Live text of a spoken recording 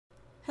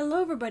Hello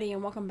everybody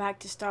and welcome back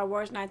to Star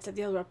Wars Knights of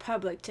the Old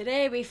Republic.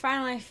 Today we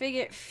finally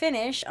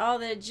finish all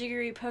the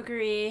jiggery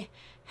pokery,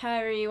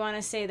 however you want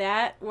to say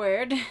that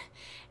word,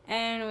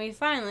 and we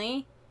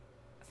finally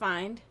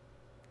find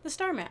the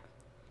star map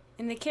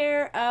in the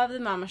care of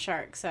the Mama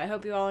Shark. So I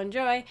hope you all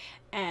enjoy,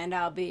 and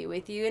I'll be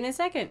with you in a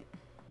second.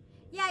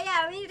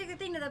 Yeah, we need to take the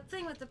thing to the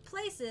thing with the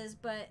places,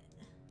 but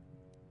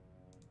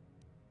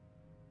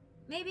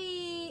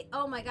maybe,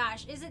 oh my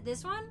gosh, is it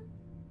this one?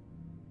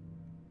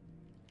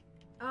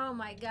 Oh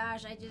my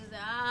gosh, I just,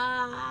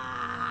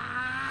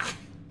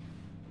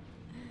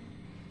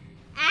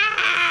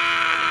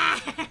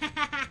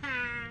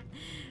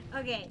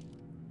 Okay.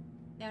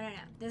 No,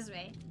 this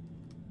way.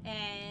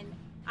 And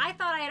I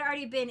thought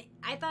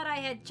I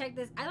had checked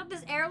this. I thought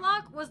this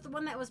airlock was the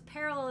one that was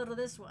parallel to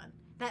this one.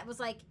 That was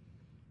like,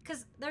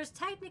 because there's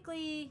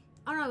technically,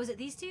 oh no, was it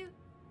these two?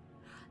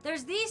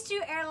 There's these two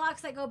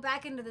airlocks that go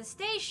back into the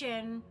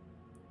station.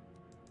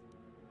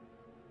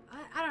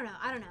 I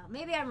don't know.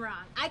 Maybe I'm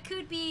wrong. I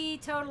could be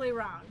totally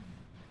wrong.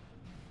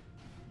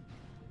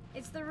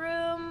 It's the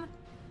room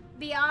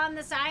beyond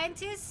the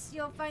scientists.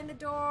 You'll find the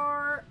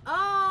door.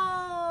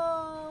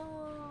 Oh!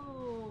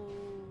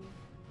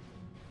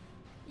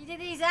 You did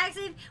the exact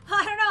same. Well,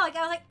 I don't know. Like,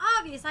 I was like,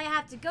 obvious. I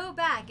have to go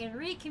back and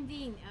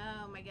reconvene.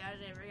 Oh my gosh,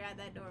 I forgot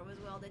that door was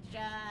welded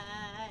shut.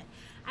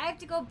 I have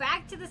to go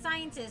back to the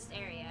scientist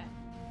area.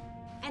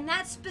 And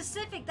that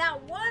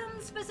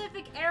one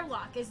specific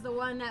airlock is the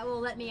one that will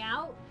let me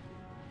out.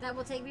 That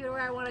will take me to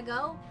where I want to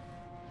go.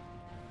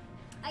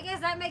 I guess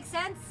that makes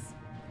sense.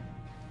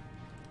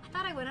 I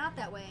thought I went out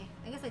that way.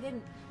 I guess I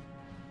didn't.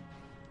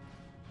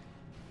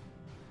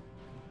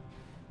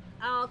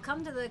 I'll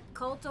come to the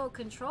Kolto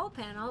control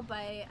panel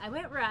by... I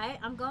went right.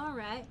 I'm going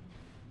right.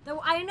 Though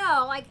I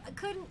know, like, I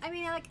couldn't... I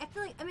mean, like, I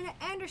feel like... I mean,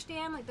 I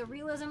understand, like, the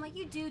realism. Like,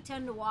 you do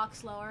tend to walk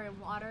slower in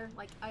water.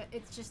 Like,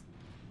 it's just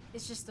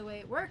the way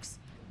it works.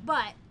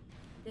 But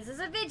this is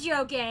a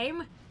video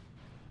game.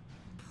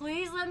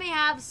 Please let me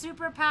have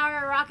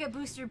superpower rocket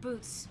booster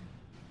boots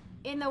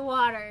in the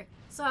water,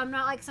 so I'm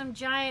not like some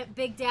giant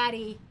Big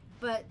Daddy,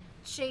 but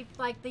shaped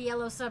like the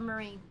Yellow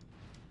Submarine.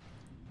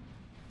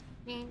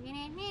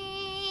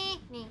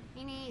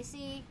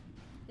 See?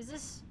 Is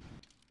this?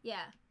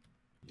 Yeah.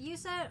 You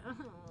said...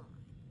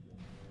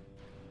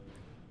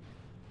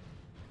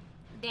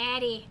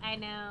 Daddy, I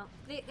know.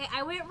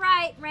 I went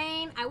right,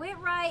 Rain. I went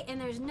right,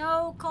 and there's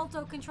no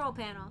Kolto control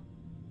panel.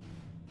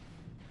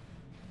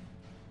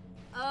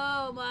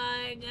 Oh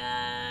my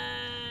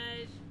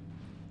gosh.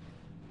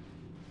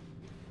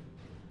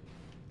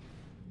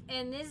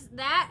 And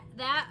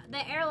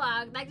the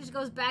airlock, that just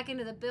goes back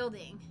into the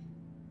building.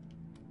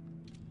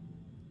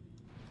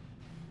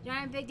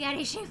 Giant Big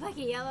Daddy shaped like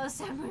a Yellow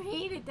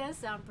Submarine. It does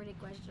sound pretty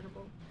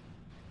questionable.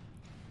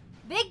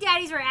 Big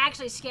Daddies were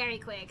actually scary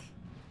quick.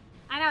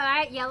 I know,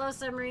 right? Yellow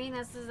Submarine,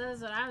 that's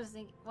what I was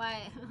thinking.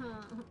 Why?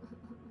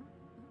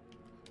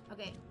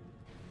 Okay.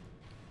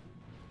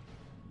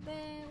 But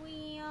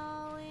we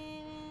all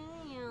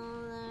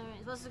it's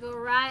supposed to go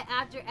right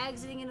after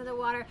exiting into the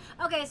water.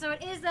 Okay, so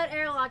it is that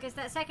airlock. It's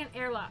that second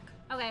airlock.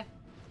 Okay.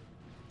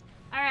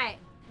 Alright.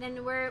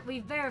 Then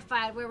we've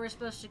verified where we're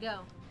supposed to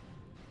go.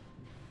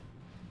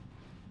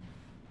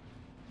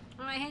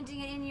 Am I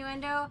hinting at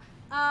innuendo?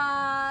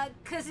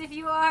 Cause if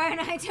you are and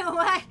I don't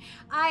what?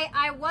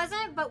 I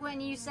wasn't, but when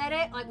you said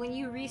it, like when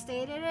you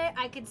restated it,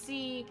 I could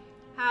see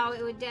how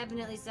it would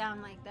definitely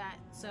sound like that.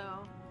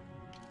 So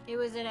it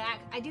was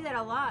I do that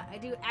a lot. I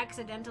do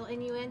accidental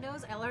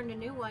innuendos. I learned a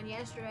new one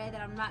yesterday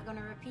that I'm not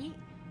gonna repeat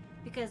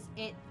because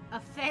it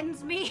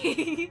offends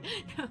me.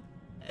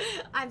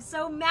 I'm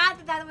so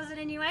mad that was an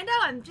innuendo.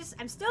 I'm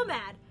still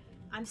mad.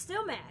 I'm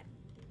still mad.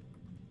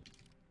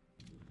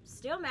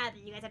 Still mad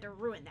that you guys had to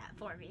ruin that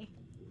for me.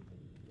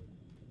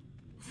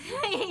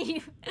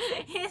 Hey,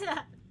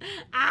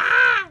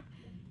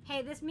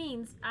 this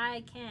means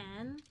I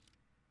can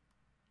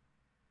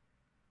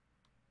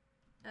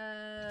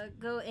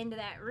go into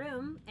that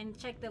room and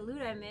check the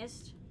loot I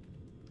missed.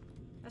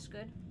 That's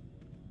good.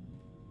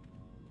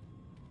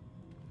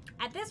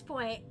 At this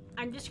point,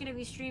 I'm just gonna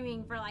be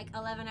streaming for like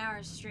 11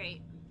 hours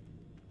straight.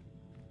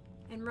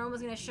 And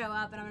Roma's gonna show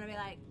up and I'm gonna be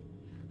like,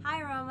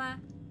 "Hi, Roma.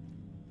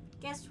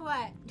 Guess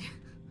what?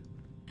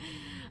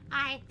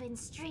 I've been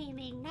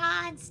streaming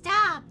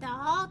non-stop the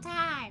whole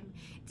time."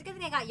 It's a good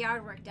thing I got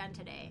yard work done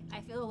today.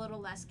 I feel a little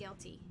less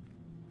guilty.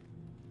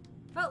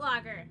 Foot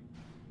Locker.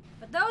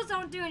 But those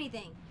don't do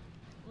anything.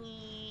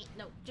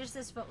 No, just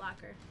this Foot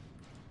Locker.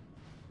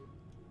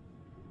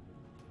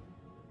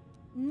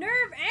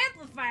 Nerve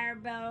amplifier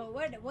belt.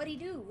 What'd he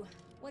do?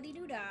 What'd he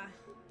do da?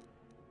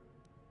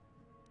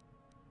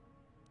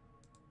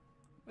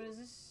 What is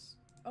this?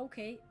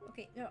 Okay.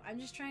 No, I'm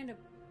just trying to...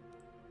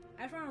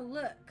 I just want to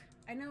look.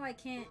 I know I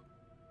can't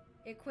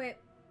equip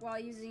while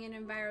using an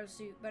Enviro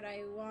suit, but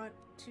I want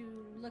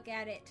to look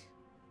at it.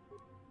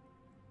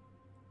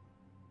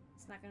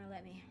 It's not gonna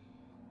let me.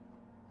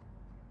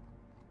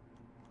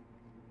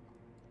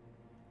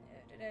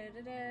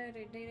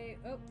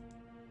 Oh.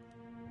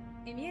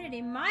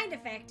 Immunity mind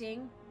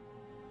affecting.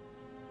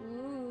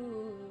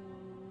 Ooh.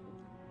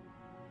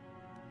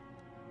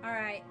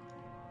 Alright.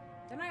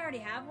 Don't I already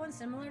have one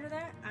similar to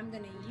that? I'm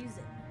gonna use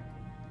it.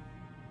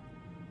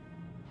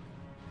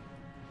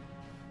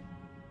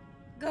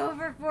 Go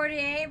for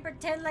 48 and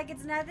pretend like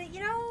it's nothing.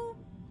 You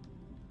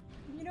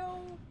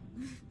know,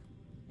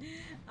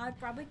 I'd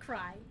probably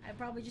cry. I'd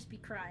probably just be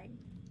crying.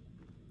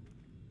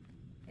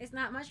 It's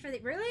not much for the,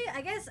 really?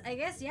 I guess,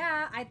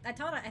 yeah. I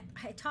thought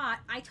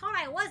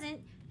I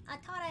wasn't. I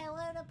thought I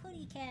was a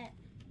putty cat.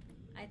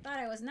 I thought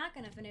I was not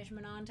gonna finish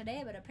Manon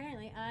today, but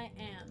apparently I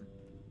am.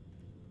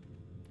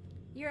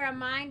 You're a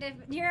mind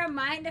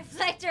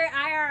deflector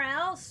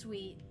IRL?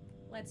 Sweet.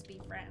 Let's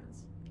be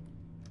friends.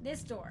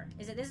 This door.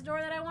 Is it this door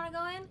that I want to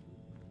go in?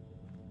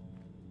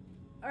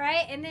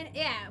 Alright, and then,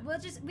 yeah,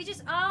 we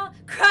just all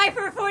cry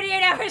for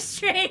 48 hours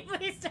straight.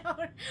 Please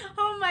don't.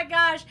 Oh my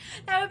gosh.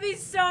 That would be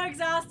so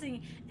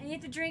exhausting. And you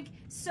have to drink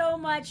so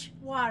much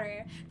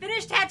water.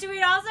 Finish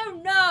Tatooine also?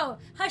 No.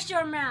 Hush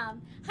your mouth.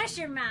 Hush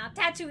your mouth.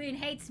 Tatooine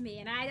hates me,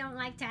 and I don't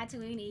like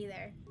Tatooine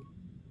either.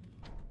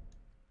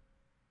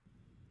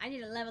 I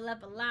need to level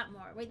up a lot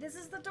more. Wait, this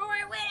is the door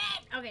I went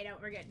in! Okay, no,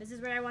 we're good. This is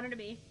where I wanted to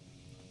be.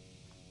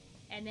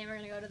 And then we're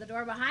gonna go to the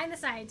door behind the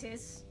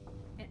scientists.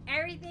 And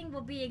everything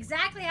will be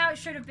exactly how it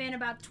should have been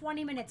about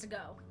 20 minutes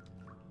ago.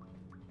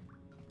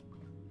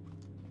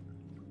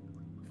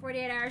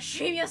 48-hour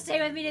stream, you'll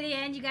stay with me to the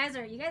end. You guys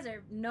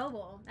are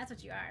noble. That's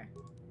what you are.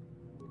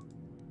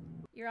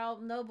 You're all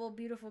noble,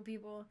 beautiful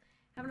people.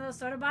 Have another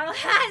soda bottle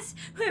has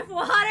with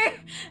water.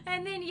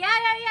 And then, yeah,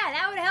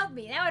 that would help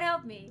me. That would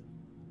help me.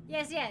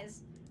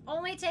 Yes.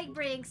 Only take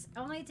breaks.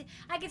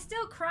 I could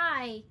still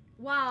cry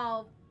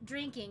while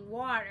drinking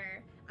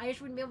water. I just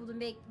wouldn't be able to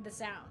make the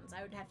sounds.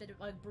 I would have to,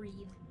 like, breathe.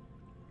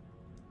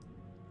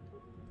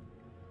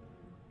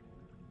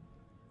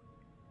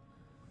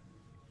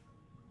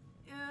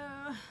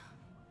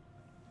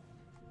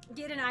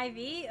 Get an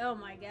IV? Oh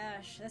my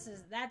gosh. That's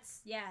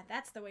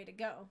the way to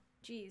go.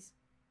 Jeez.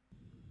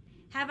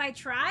 Have I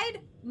tried?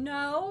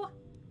 No.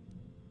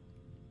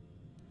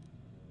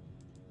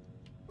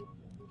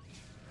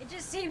 It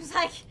just seems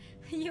like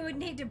you would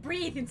need to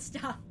breathe and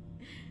stuff.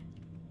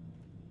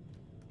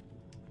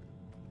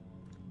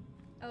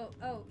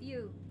 Oh,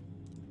 you.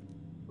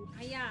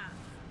 Yeah.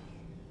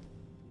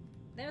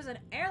 There's an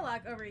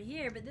airlock over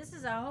here, but this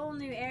is a whole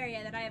new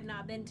area that I have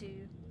not been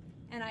to.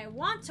 And I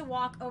want to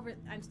walk over...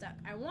 I'm stuck.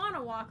 I want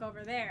to walk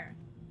over there.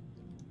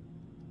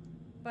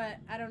 But,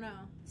 I don't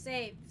know.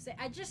 Save.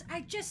 I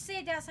just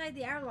saved outside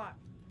the airlock.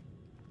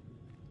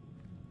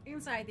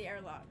 Inside the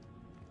airlock.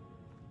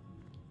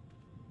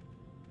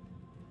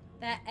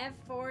 That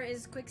F4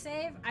 is quick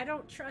save? I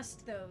don't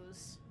trust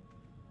those.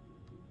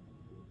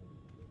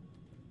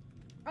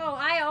 Oh,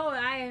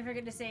 I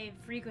forget to save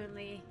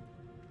frequently.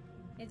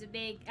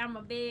 I'm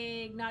a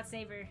big not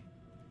saver.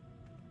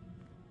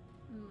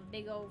 I'm a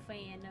big old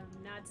fan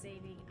of not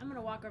saving. I'm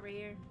gonna walk over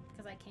here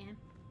because I can.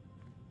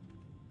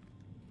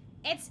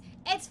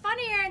 It's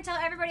funnier until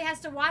everybody has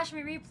to watch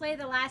me replay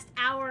the last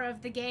hour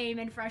of the game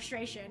in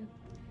frustration.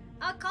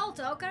 A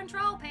Culto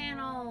control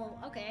panel.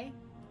 Okay,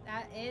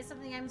 that is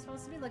something I'm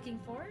supposed to be looking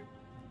for.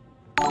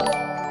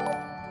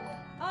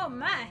 Oh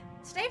my!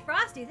 Stay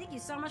Frosty. Thank you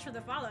so much for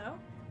the follow.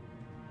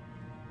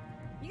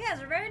 You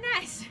guys are very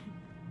nice.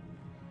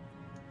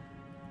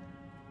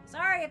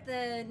 Sorry if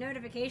the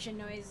notification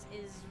noise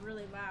is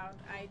really loud.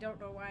 I don't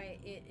know why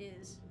it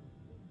is.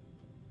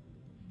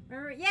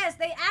 Remember, yes,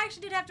 they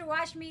actually did have to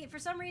watch me. For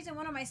some reason,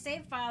 one of my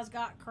save files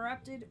got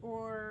corrupted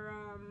or,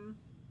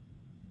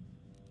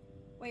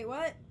 Wait,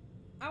 what?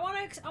 I want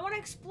to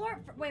explore...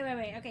 Wait.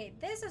 Okay,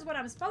 this is what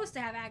I'm supposed to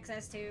have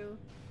access to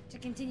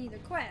continue the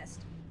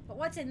quest. But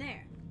what's in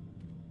there?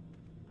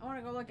 I want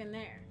to go look in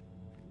there.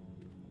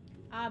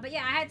 But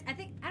yeah,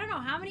 I don't know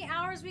how many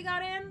hours we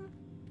got in.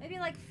 Maybe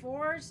like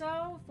 4 or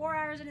so. 4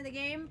 hours into the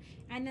game.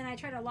 And then I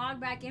tried to log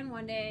back in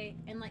one day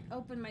and like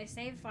open my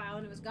save file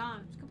and it was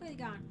gone. It was completely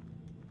gone.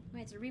 I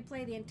had to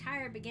replay the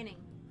entire beginning.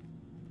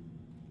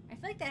 I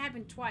feel like that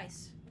happened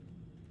twice.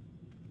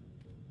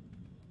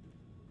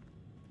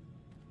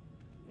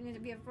 You need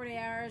to be at 48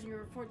 hours and you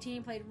were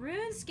 14, played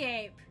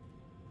RuneScape.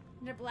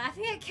 Ended up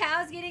laughing at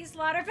cows getting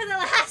slaughtered for the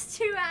last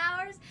 2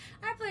 hours.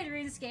 I played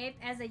RuneScape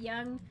as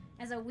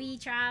a wee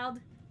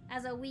child,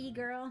 as a wee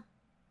girl.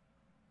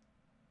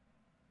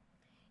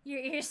 Your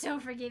ears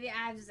don't forgive you.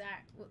 I'm sorry.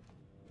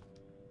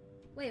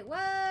 Wait, what?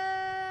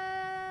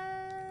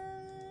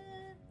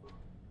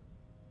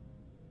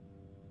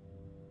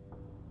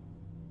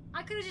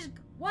 I could have just...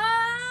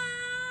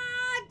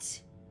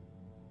 What?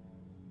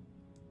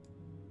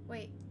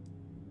 Wait.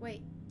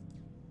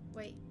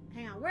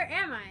 Hang on. Where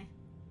am I?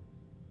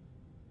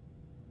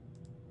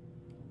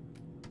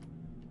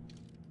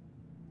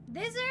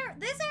 This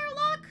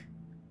airlock?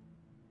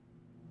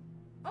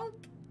 Oh,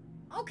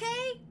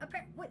 okay.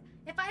 What?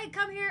 If I had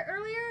come here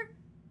earlier,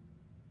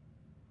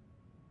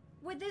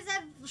 would this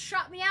have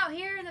shot me out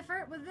here in the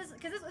first? With this,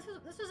 because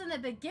this was in the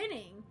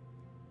beginning.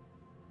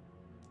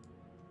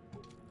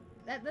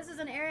 This is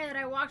an area that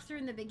I walked through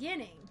in the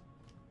beginning.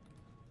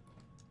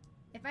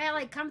 If I had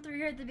like come through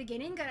here at the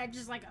beginning, could I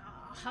just like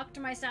hucked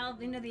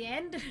myself into the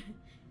end?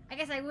 I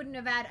guess I wouldn't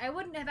have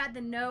had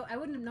the know. I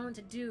wouldn't have known what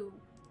to do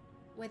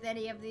with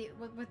any of the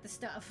with the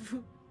stuff.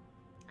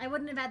 I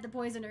wouldn't have had the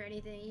poison or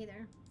anything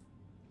either.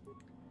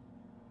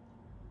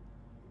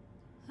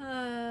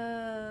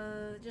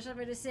 Just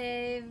remember to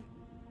save.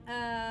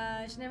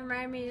 Just never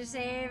remind me to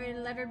save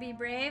and let her be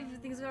brave.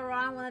 If things go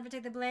wrong, we'll never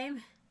take the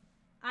blame.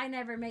 I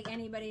never make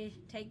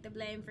anybody take the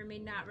blame for me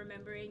not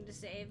remembering to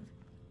save.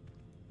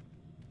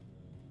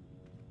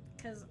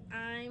 'Cause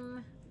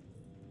I'm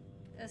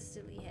a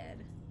silly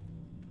head.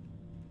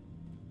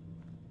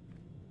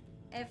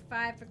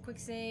 F5 for quick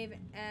save,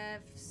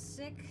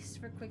 F6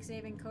 for quick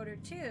save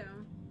encoder 2.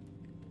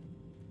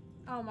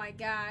 Oh my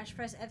gosh,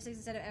 press F6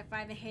 instead of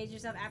F5 and hate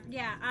yourself after.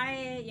 Yeah.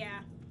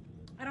 I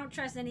don't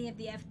trust any of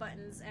the F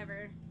buttons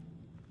ever.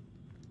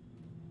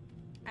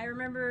 I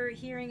remember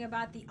hearing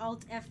about the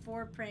Alt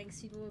F4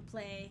 pranks people would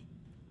play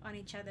on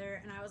each other,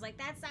 and I was like,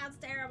 that sounds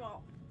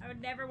terrible. I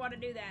would never want to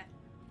do that.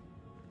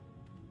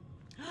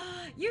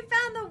 You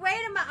found the way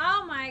to my...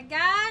 Oh my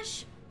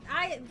gosh.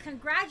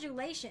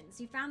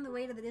 Congratulations. You found the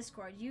way to the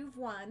Discord. You've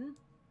won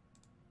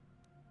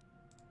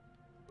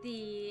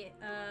the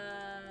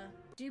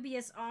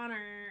dubious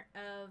honor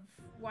of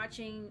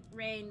watching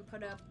Rain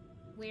put up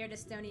weird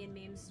Estonian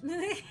memes.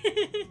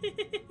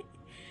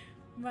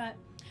 But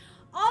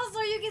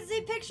also you can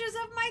see pictures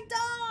of my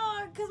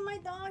dog, because my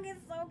dog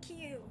is so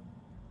cute.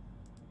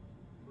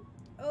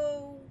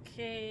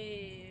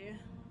 Okay.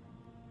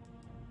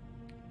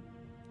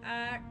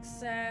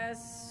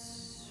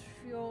 Access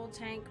fuel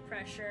tank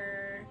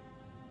pressure.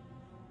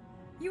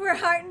 You were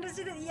heartened to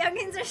see that the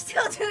youngins are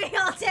still doing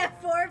Alt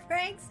F4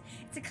 pranks.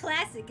 It's a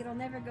classic. It'll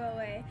never go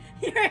away.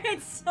 You're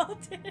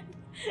insulted.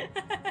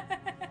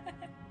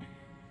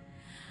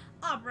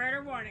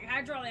 Operator warning.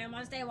 Hydrolium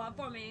on stay while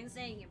forming and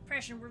saying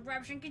impression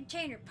eruption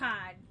container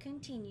pod.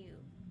 Continue.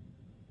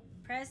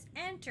 Press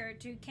enter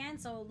to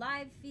cancel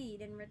live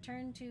feed and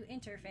return to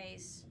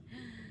interface.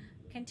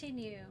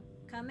 Continue.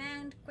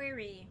 Command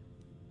query.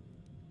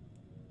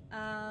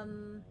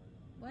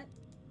 What?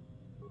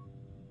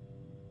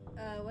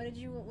 What do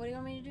you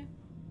want me to do?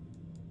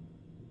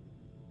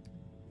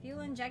 Fuel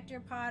injector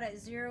pod at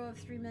 0 of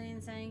 3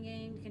 million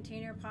Sangane.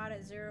 Container pod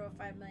at 0 of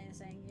 5 million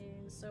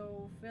Sangane.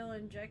 So, fuel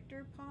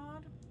injector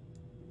pod?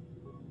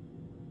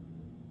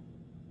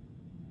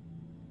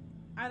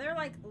 Are there,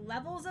 like,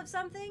 levels of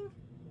something?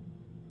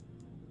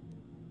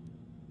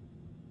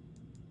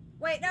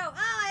 Wait, no! Oh,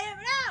 I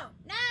don't know!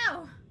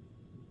 No!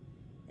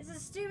 It's a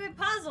stupid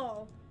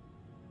puzzle!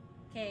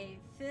 Okay,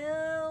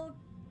 fill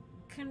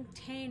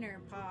container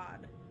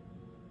pod.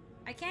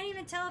 I can't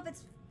even tell if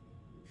it's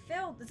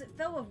filled. Is it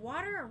filled with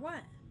water or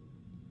what?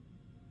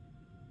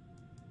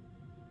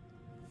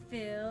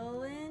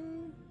 Fill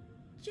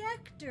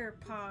injector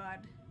pod.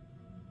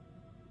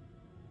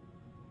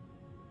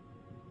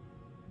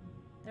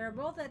 They're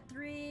both at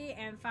 3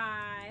 and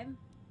 5.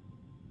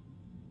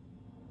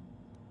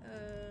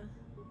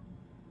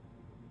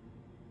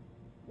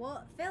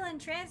 Well, fill and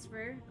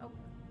transfer. Oh.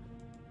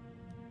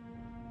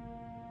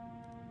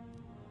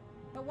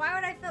 But why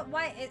would I fill?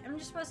 I'm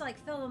just supposed to like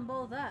fill them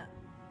both up.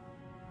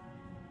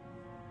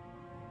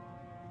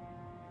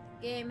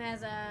 Game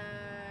has a...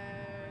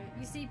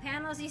 You see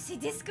panels, you see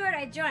Discord,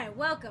 I join.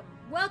 Welcome.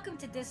 Welcome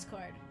to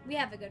Discord. We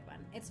have a good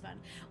one. It's fun.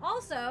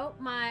 Also,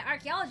 my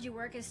archaeology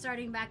work is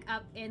starting back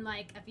up in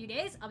like a few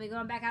days. I'll be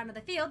going back out into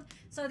the field.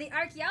 So the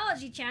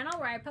archaeology channel,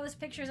 where I post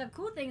pictures of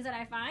cool things that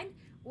I find,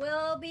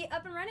 will be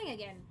up and running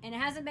again. And it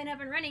hasn't been up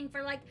and running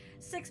for like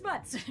 6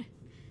 months.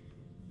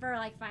 For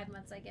like 5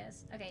 months, I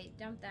guess. Okay,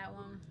 dump that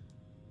one.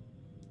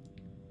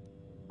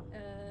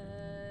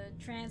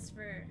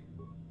 Transfer.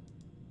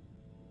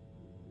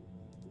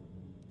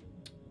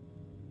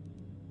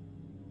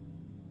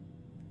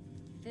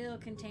 Fill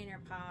container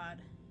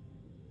pod.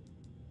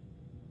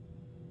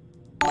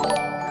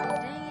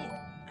 Dang it.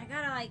 I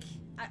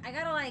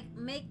gotta like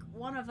make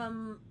one of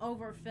them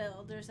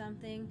overfilled or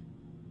something.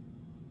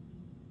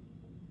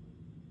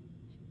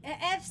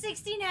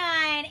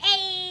 F69.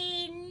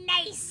 Hey,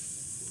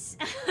 nice.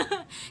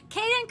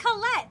 Kaden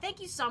Colette,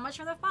 thank you so much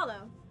for the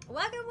follow.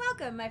 Welcome,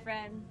 welcome, my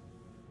friend.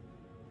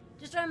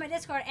 Just join my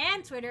Discord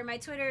and Twitter. My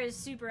Twitter is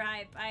super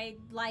hype. I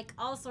like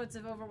all sorts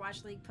of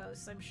Overwatch League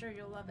posts. I'm sure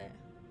you'll love it.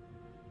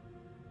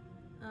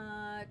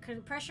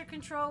 Pressure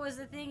control was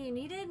the thing you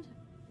needed?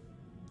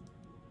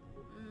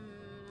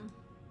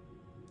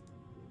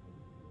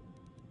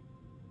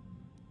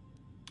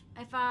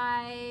 If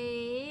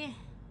I...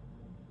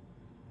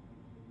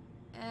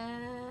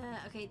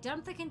 okay,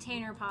 dump the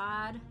container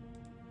pod.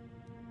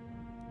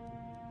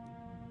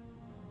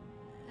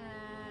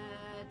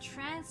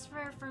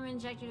 Transfer from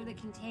injector to the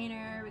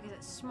container because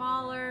it's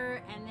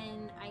smaller, and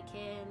then I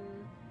can...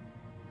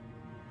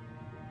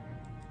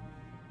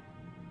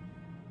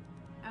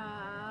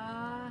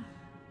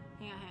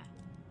 hang on.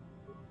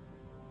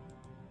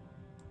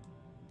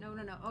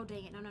 No. Oh,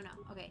 dang it. No.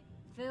 Okay.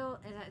 Fill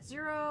is at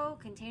 0.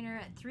 Container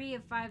at 3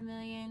 of 5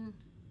 million.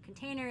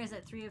 Container is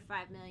at 3 of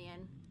 5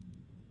 million.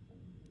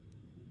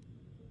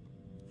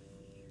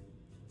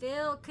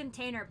 Fill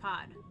container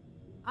pod.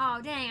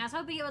 Oh, dang. I was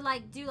hoping it would,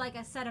 like, do, like,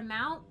 a set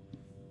amount.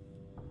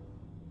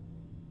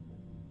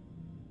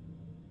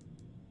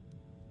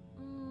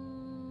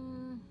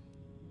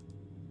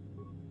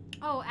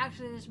 Oh,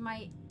 actually, this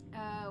might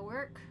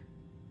work.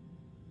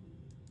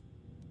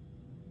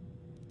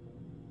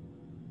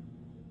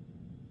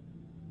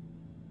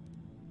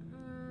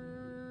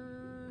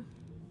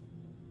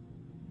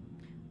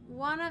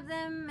 One of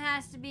them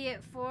has to be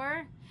at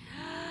 4.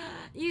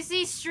 You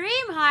see stream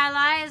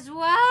highlights?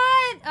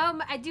 What? Oh,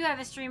 I do have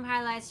a stream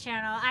highlights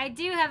channel. I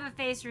do have a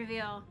face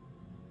reveal.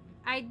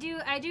 I do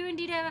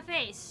indeed have a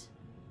face.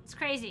 It's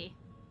crazy.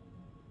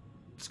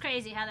 It's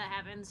crazy how that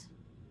happens.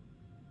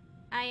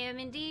 I am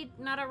indeed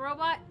not a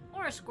robot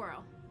or a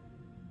squirrel.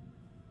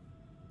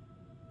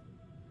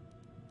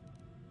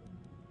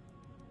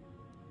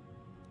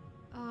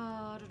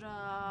 Oh,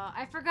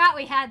 I forgot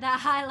we had that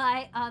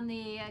highlight on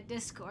the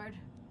Discord.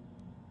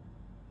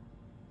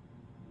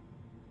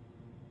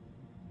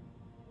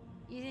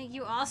 You think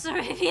you also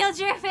revealed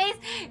your face?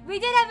 We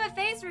did have a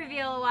face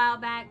reveal a while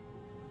back.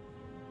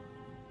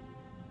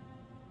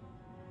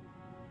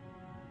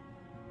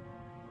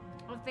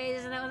 What phase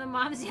isn't that when the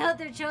moms yell at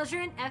their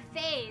children? A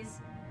phase.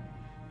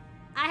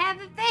 I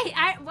have a face.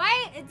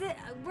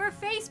 We're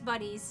face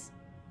buddies.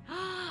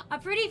 A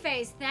pretty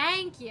face.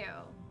 Thank you.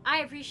 I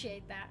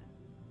appreciate that.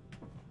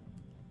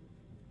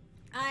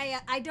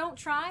 I don't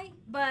try,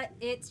 but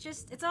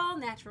it's all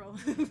natural.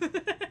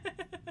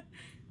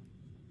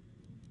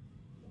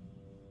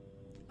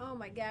 Oh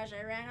my gosh,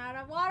 I ran out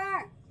of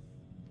water.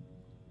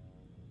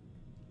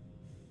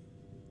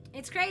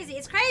 It's crazy.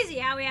 It's crazy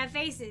how we have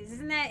faces.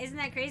 Isn't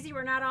that crazy?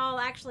 We're not all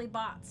actually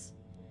bots.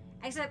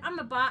 Except I'm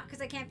a bot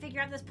because I can't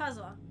figure out this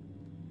puzzle.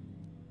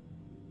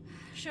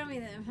 Show me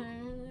them.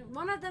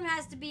 One of them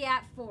has to be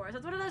at 4. So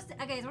it's one of those.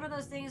 Okay, it's one of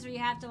those things where you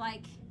have to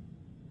like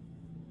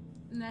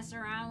mess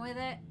around with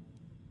it.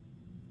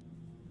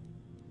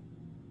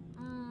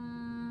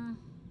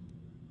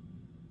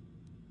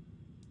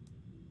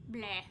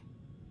 Bleh.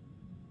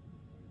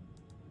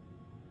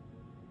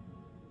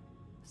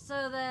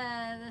 So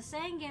the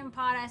Sangan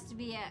pod has to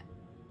be at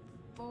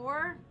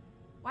 4.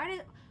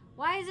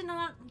 Why is it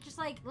not just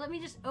like, let me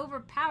just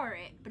overpower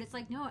it? But it's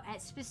like, no,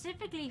 at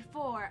specifically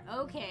 4.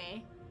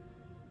 Okay.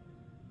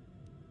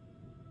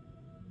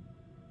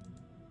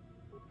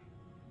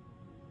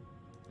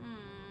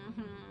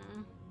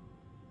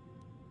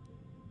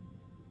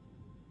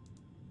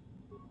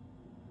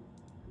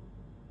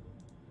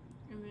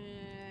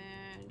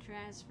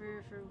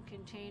 Transfer from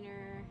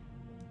container.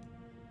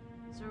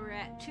 So we're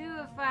at 2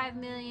 of 5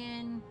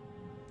 million.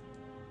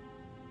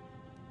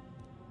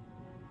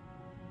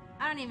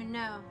 I don't even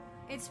know.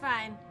 It's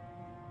fine.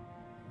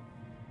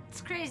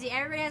 It's crazy.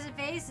 Everybody has a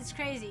face. It's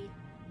crazy.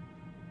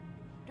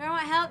 Do I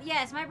want help?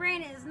 Yes. My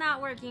brain is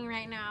not working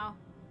right now.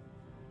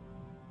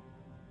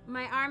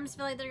 My arms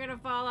feel like they're gonna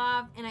fall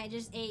off, and I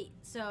just ate,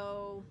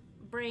 so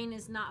brain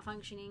is not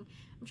functioning.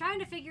 I'm trying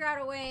to figure out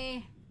a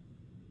way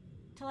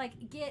to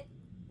like get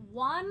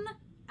 1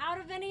 out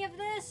of any of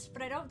this,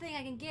 but I don't think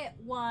I can get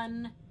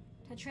 1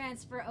 to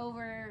transfer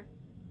over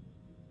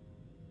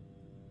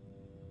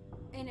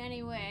in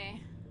any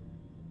way.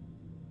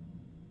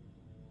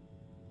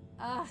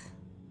 Ugh.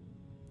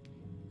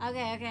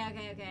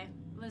 Okay.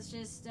 Let's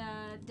just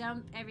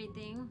dump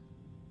everything.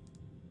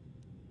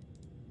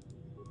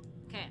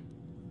 Okay.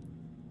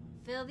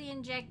 Fill the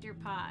injector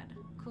pod.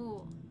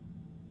 Cool.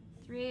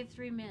 3 of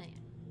 3 million.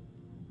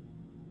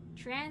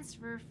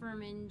 Transfer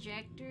from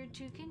injector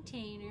to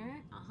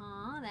container.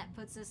 That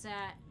puts us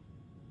at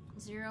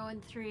 0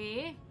 and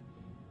 3.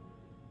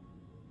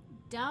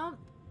 Dump.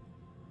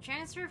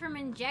 Transfer from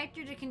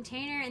injector to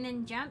container and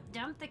then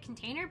dump the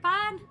container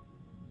pod?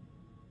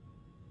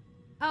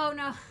 Oh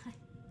no.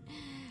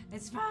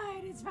 It's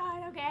fine.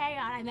 Okay, hang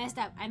on. I messed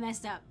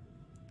up.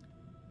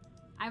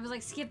 I was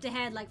like skipped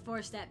ahead like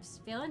 4 steps.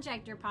 Fill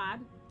injector pod.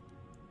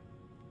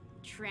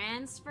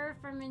 Transfer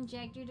from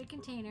injector to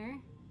container.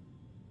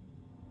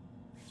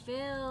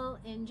 Fill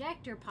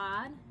injector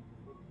pod.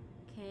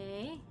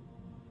 Okay.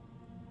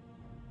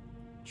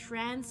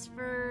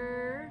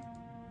 Transfer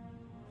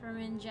from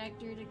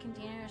injector to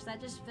container. So that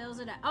just fills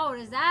it up. Oh,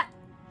 does that?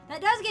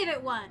 That does give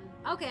it 1.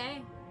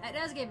 Okay. That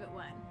does give it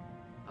 1.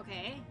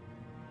 Okay.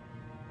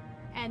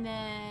 And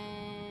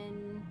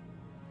then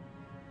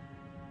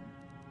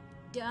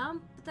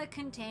dump the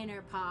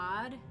container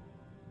pod.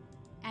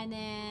 And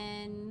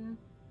then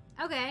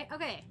okay.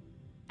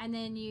 And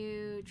then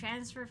you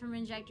transfer from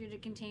injector to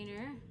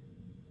container.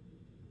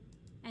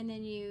 And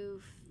then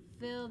you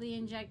fill the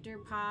injector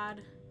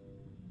pod.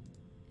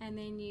 And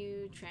then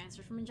you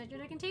transfer from injector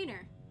to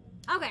container.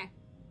 Okay.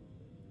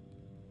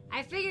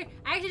 I figured,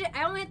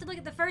 I only had to look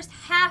at the first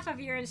half of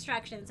your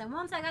instructions. And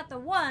once I got the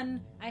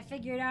 1, I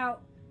figured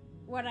out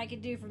what I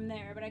could do from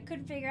there. But I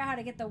couldn't figure out how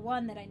to get the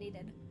 1 that I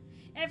needed.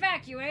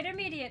 Evacuate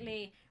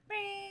immediately.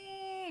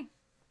 Bing!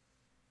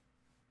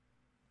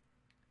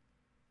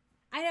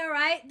 I know,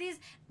 right? These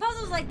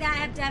puzzles like that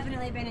have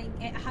definitely been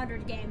in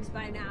 100 games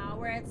by now,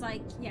 where it's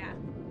like, yeah,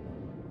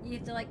 you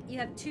have to like, you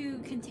have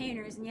 2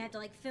 containers and you have to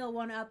like fill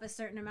one up a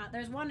certain amount.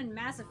 There's one in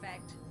Mass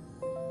Effect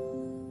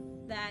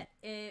that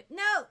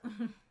no.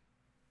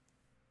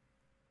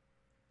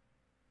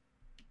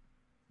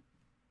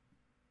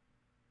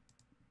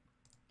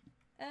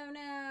 Oh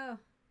no.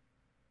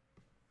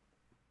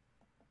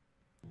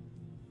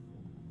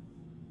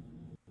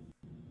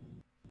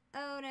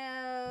 Oh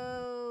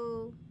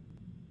no.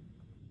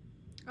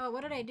 Oh,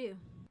 what did I do?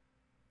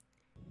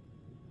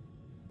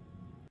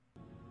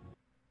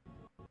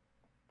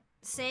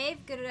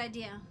 Save? Good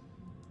idea.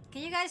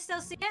 Can you guys still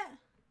see it?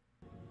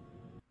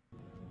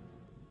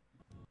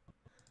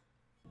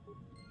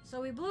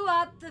 So we blew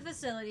up the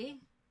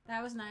facility.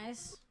 That was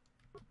nice.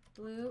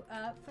 Blew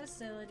up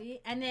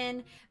facility. And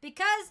then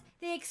because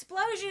the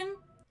explosion,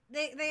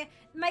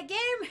 my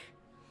game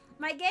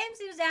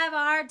seems to have a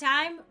hard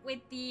time with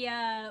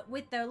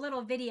the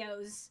little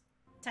videos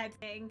type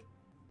thing.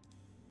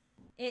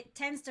 It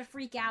tends to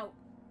freak out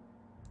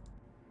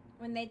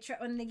when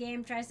the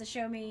game tries to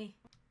show me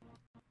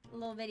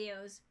little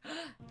videos.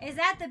 Is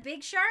that the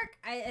big shark?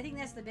 I think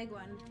that's the big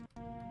one.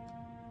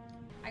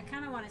 I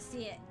kind of want to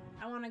see it.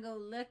 I want to go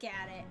look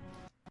at it.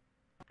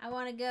 I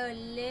want to go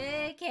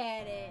look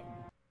at it.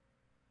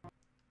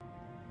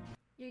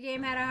 Your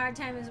game had a hard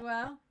time as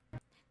well?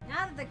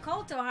 Now that the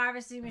Kolto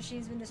harvesting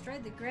machine's been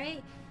destroyed, the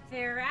Great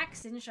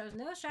Firaxin shows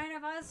no sign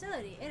of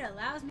hostility. It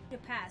allows me to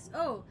pass.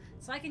 Oh,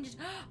 so I can just...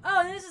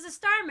 Oh, this is a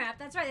star map.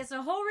 That's right. That's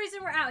the whole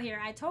reason we're out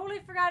here. I totally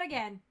forgot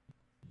again.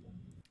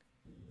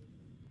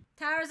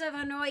 Towers of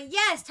Hanoi.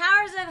 Yes,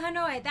 Towers of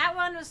Hanoi. That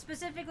one was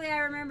specifically, I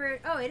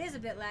remember. Oh, it is a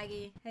bit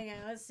laggy. Hang on,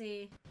 let's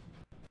see.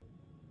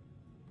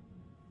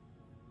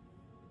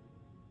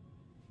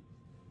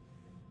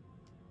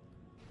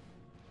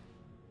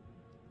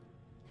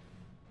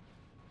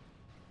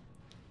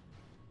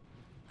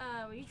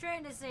 Were you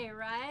trying to say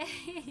Riot?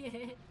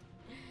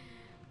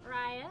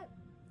 Riot?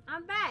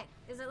 I'm back.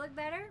 Does it look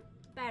better?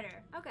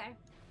 Better. Okay.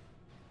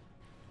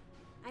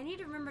 I need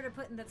to remember to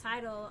put in the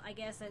title, I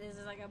guess, that this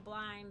is like a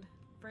blind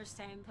first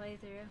time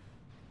playthrough.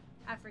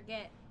 I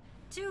forget.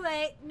 Too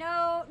late.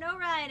 No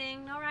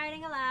rioting. No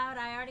rioting allowed.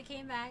 I already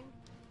came back.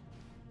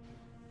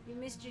 You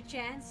missed your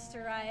chance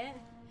to riot.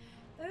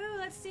 Ooh,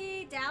 let's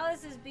see.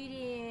 Dallas is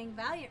beating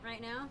Valiant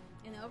right now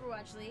in the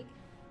Overwatch League.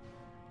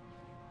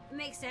 It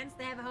makes sense.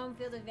 They have a home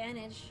field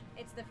advantage.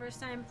 It's the first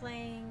time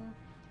playing,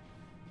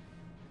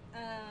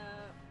 I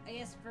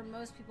guess for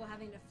most people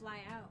having to fly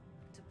out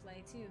to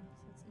play too.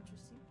 So that's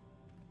interesting.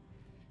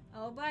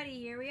 Oh, buddy,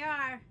 here we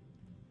are.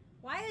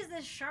 Why is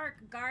this shark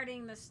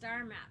guarding the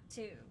star map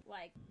too?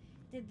 Like,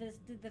 did the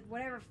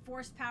whatever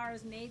force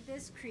powers made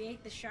this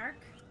create the shark?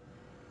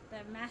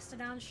 The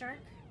mastodon shark?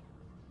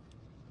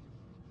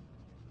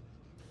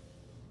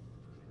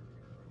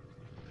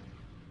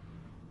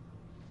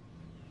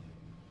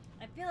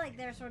 I feel like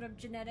they're sort of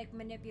genetic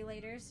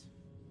manipulators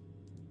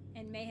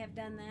and may have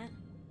done that.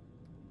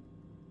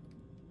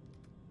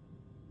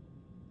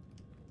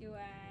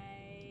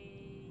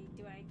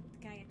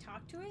 Can I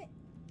talk to it?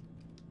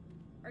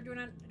 Or do I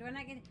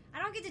not get,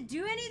 I don't get to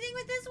do anything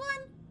with this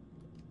one?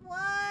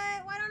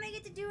 What? Why don't I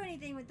get to do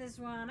anything with this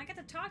one? I get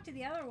to talk to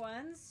the other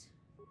ones.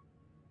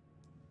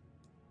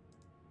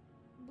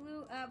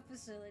 Blew up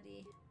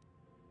facility.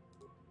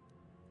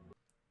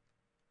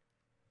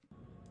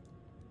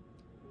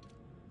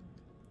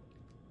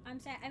 I'm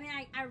sad. I mean,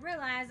 I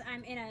realize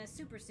I'm in a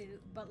super suit,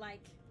 but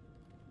like,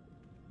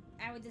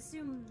 I would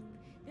assume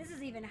this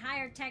is even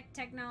higher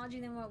technology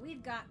than what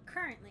we've got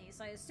currently.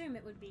 So I assume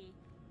it would be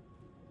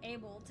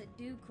able to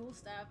do cool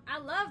stuff. I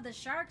love the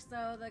sharks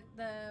though.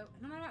 No,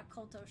 not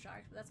Kolto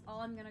sharks, but that's all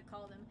I'm gonna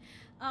call them.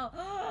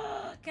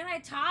 Oh, can I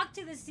talk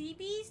to the sea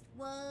beast?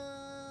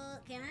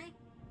 What? Can I?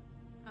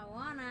 I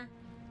wanna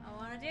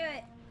do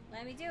it.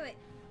 Let me do it.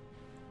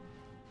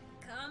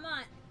 Come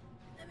on.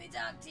 Let me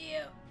talk to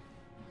you.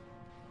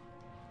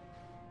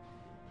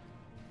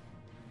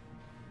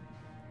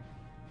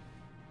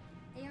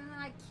 Even though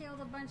I killed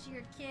a bunch of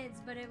your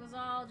kids, but it was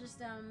all just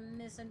a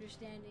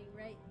misunderstanding,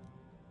 right?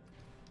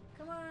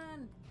 Come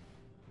on.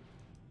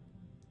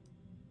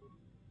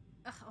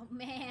 Oh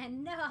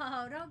man,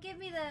 no! Don't give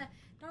me the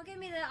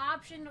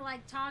option to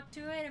like talk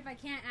to it if I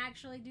can't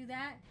actually do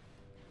that.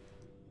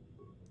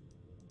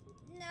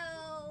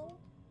 No.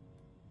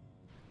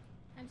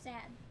 I'm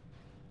sad.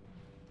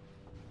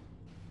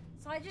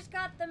 So I just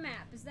got the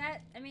map. Is that?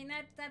 I mean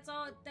that's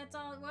all it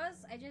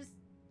was.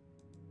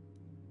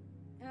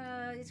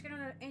 It's got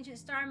an ancient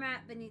star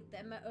map beneath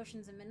the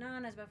oceans of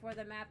Manon. As before,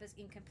 the map is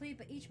incomplete,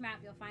 but each map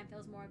you'll find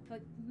fills more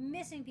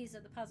missing pieces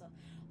of the puzzle.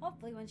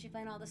 Hopefully, once you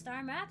find all the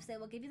star maps, they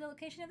will give you the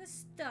location of the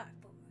Star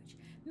Forge.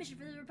 Mission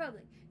for the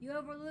Republic. You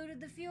overloaded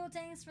the fuel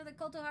tanks for the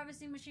Kolto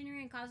harvesting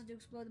machinery and caused it to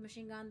explode the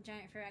machine gun. The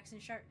giant Firaxin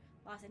shark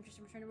lost interest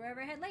and returned to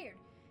wherever it had layered.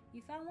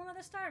 You found one of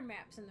the star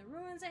maps in the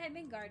ruins it had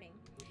been guarding.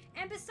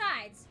 And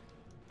besides,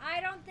 I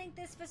don't think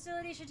this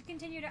facility should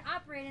continue to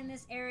operate in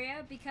this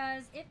area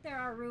because if there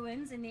are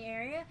ruins in the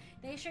area,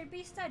 they should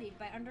be studied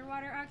by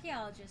underwater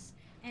archaeologists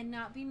and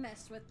not be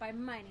messed with by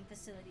mining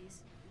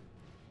facilities.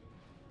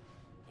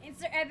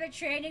 Insert epic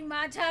training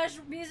montage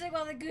music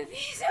while the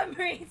Goofy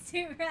submarine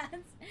suit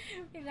runs.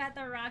 We've got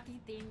the Rocky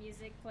theme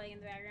music playing in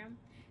the background.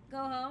 Go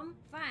home?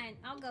 Fine,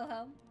 I'll go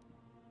home.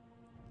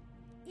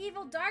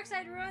 Evil dark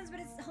side ruins,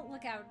 but it's... Oh,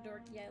 look how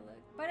dorky I look.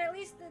 But at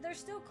least they're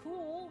still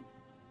cool.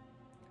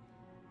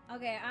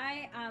 Okay,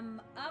 I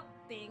am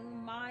upping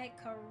my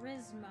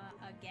charisma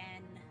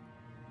again.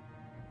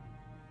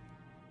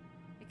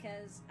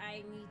 Because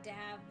I need to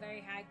have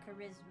very high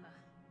charisma.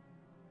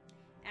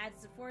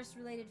 Adds the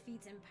force-related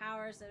feats and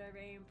powers that are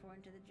very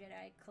important to the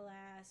Jedi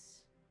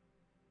class.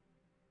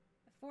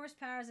 The force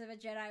powers of a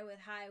Jedi with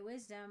high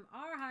wisdom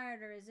are harder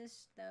to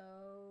resist,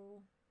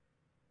 though.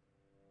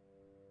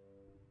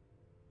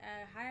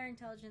 Higher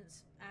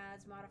intelligence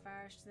adds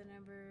modifiers to the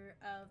number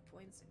of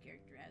points a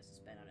character has to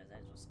spend on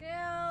essential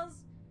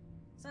skills.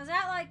 So is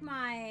that like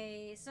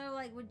my... So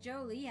like would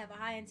Jolie have a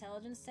high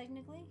intelligence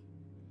technically?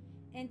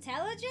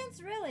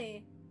 Intelligence?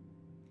 Really?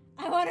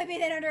 I want to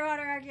be an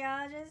underwater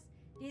archaeologist.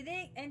 Do you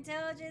think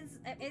intelligence...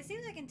 It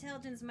seems like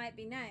intelligence might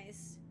be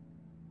nice.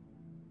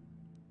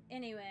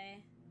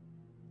 Anyway.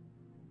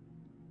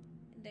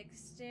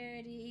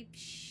 Dexterity.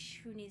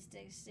 Psh, who needs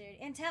dexterity?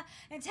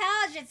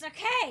 Intelligence!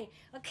 Okay!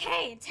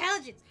 Okay,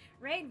 intelligence!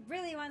 Rain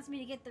really wants me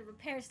to get the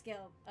repair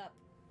skill up.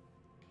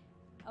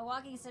 A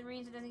walking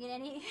submarine doesn't get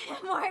any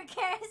more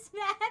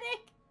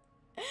charismatic.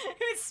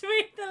 Who'd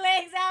sweep the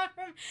legs out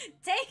from...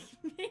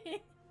 Take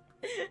me!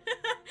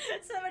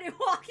 Somebody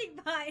walking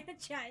by in a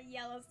giant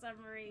yellow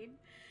submarine.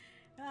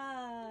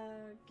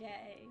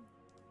 Okay.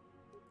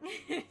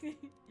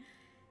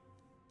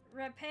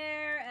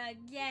 Repair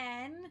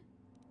again,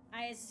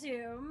 I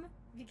assume,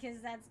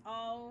 because that's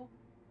all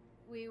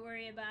we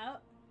worry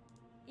about.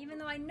 Even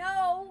though I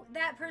know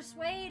that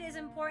persuade is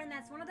important,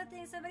 that's one of the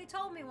things somebody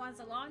told me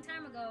once a long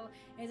time ago,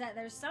 is that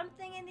there's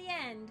something in the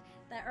end,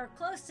 that, or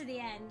close to the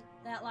end,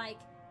 that like,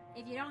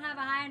 if you don't have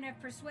a high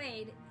enough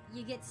persuade,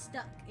 you get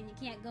stuck and you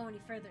can't go any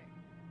further.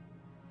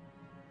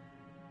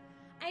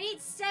 I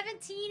need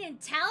 17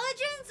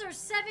 intelligence or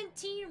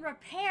 17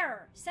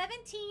 repair?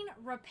 17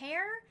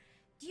 repair?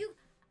 Do you...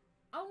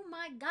 Oh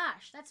my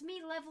gosh, that's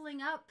me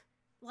leveling up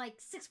like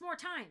 6 more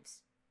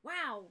times.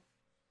 Wow.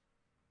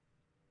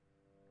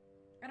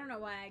 I don't know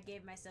why I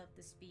gave myself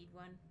the speed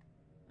one.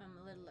 I'm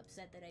a little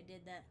upset that I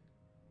did that.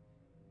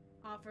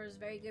 Offers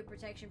very good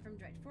protection from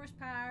direct force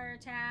power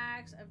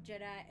attacks of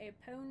Jedi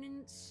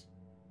opponents.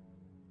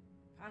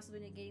 Possibly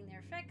negating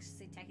their effects.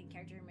 The attacking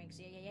character makes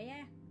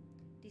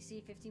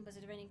DC 15 plus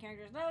the defending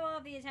character's level.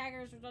 If the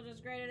attacker's result is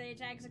greater, the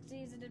attack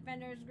succeeds. The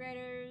defender's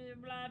greater.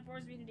 Blood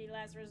force immunity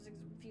lasts for a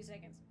few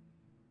seconds.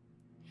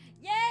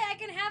 Yay! I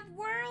can have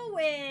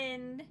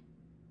whirlwind.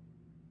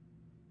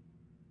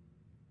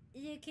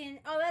 You can.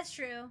 Oh, that's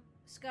true.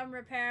 Scum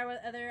repair with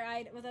other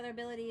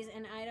abilities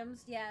and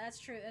items. Yeah, that's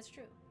true. That's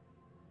true.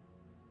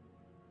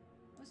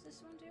 What's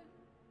this one do?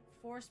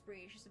 Force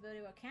breach. This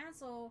ability will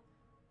cancel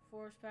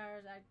force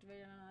powers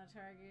activated on a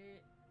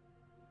target.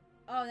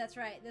 Oh, that's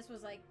right. This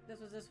was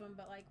this one,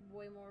 but like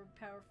way more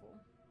powerful.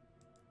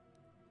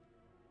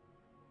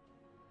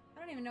 I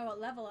don't even know what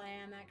level I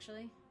am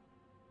actually.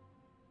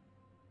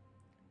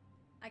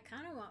 I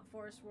kind of want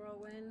Force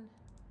Whirlwind.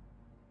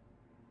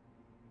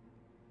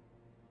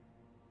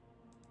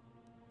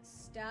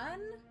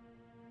 Stun?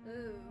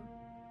 Ooh.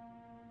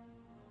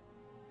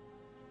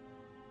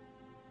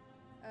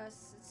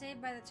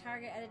 Saved by the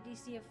target at a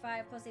DC of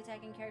 5 plus the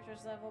attacking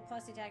character's level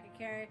plus the attacking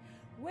character.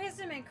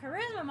 Wisdom and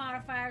charisma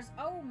modifiers.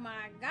 Oh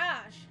my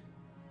gosh.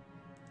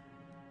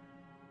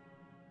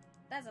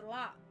 That's a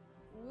lot.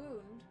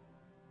 Wound.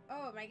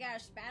 Oh my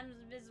gosh.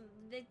 Spasms of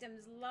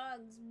victim's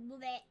lungs.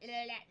 Blech,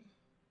 blech, blech.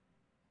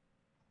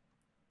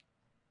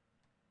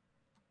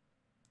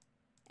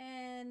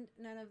 And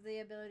none of the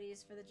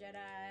abilities for the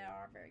Jedi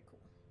are very cool.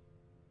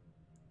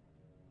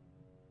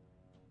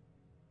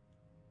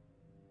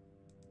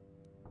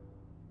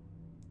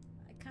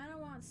 I kind of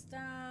want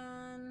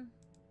stun.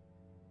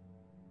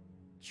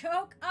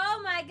 Choke.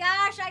 Oh my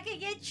gosh, I could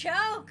get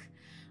choke.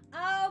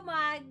 Oh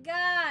my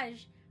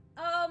gosh.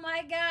 Oh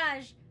my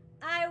gosh.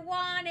 I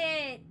want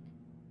it.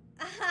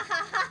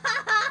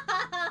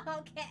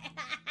 Okay.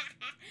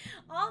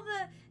 All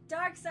the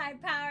dark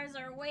side powers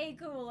are way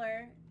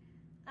cooler.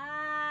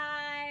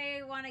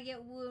 I want to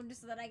get wound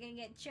so that I can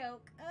get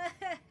choke.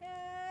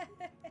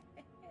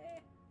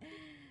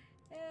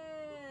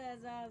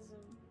 That's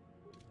awesome.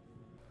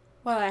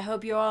 Well, I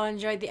hope you all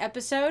enjoyed the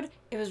episode.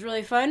 It was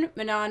really fun.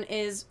 Manaan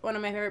is one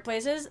of my favorite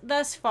places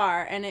thus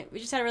far, and we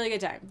just had a really good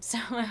time. So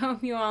I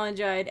hope you all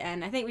enjoyed,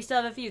 and I think we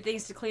still have a few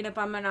things to clean up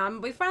on Manaan,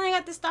 but we finally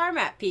got the star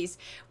map piece,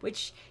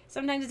 which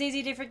sometimes it's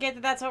easy to forget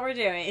that that's what we're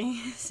doing.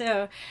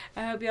 So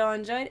I hope you all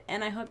enjoyed,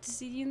 and I hope to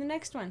see you in the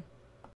next one.